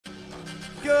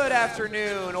Good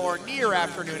afternoon, or near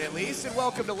afternoon at least, and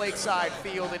welcome to Lakeside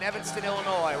Field in Evanston,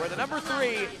 Illinois, where the number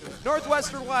 3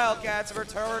 Northwestern Wildcats have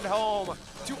returned home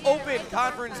to open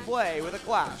conference play with a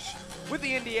clash with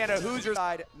the Indiana Hoosiers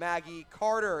side, Maggie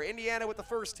Carter. Indiana with the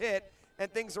first hit,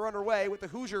 and things are underway with the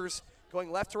Hoosiers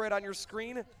going left to right on your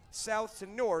screen, south to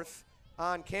north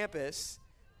on campus.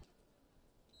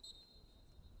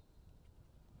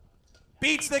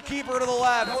 Beats the keeper to the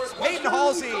left. Peyton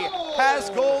Halsey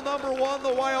has goal number 1.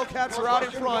 The Wildcats are out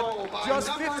in front,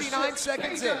 just 59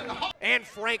 seconds in. And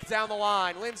Frank down the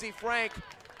line. Lindsey Frank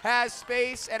has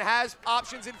space and has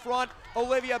options in front.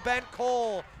 Olivia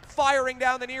Bent-Cole firing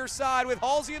down the near side with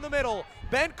Halsey in the middle.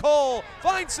 Bent-Cole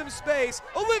finds some space.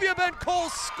 Olivia Bent-Cole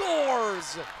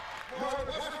scores.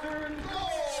 Northwestern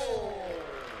goal.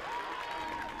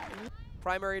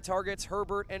 Primary targets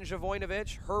Herbert and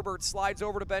Zivojnovic. Herbert slides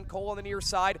over to Bent-Cole on the near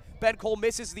side. Bent-Cole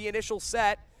misses the initial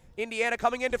set. Indiana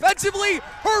coming in defensively.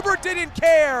 Herbert didn't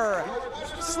care.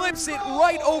 Slips it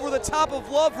right over the top of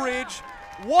Loveridge.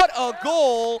 What a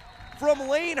goal from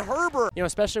Lane Herbert. You know,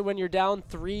 especially when you're down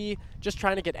 3, just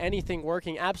trying to get anything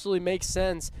working, absolutely makes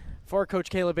sense for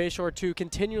Coach Caleb Bayshore to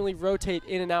continually rotate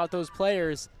in and out those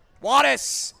players.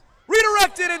 Wattis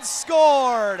redirected and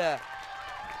scored.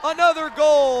 Another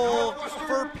goal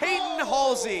for Peyton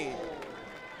Halsey.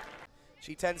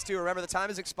 She tends to remember the time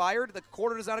has expired. The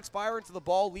quarter does not expire until the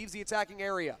ball leaves the attacking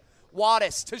area.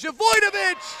 Wattis to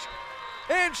Zivojnovic,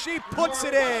 and she puts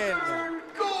it in.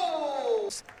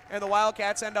 And the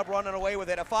Wildcats end up running away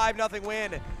with it. A 5-0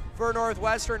 win for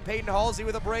Northwestern. Peyton Halsey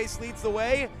with a brace leads the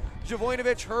way.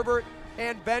 Zivojnovic, Herbert,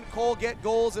 and Bent-Cole get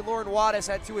goals, and Lauren Wattis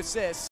had 2 assists.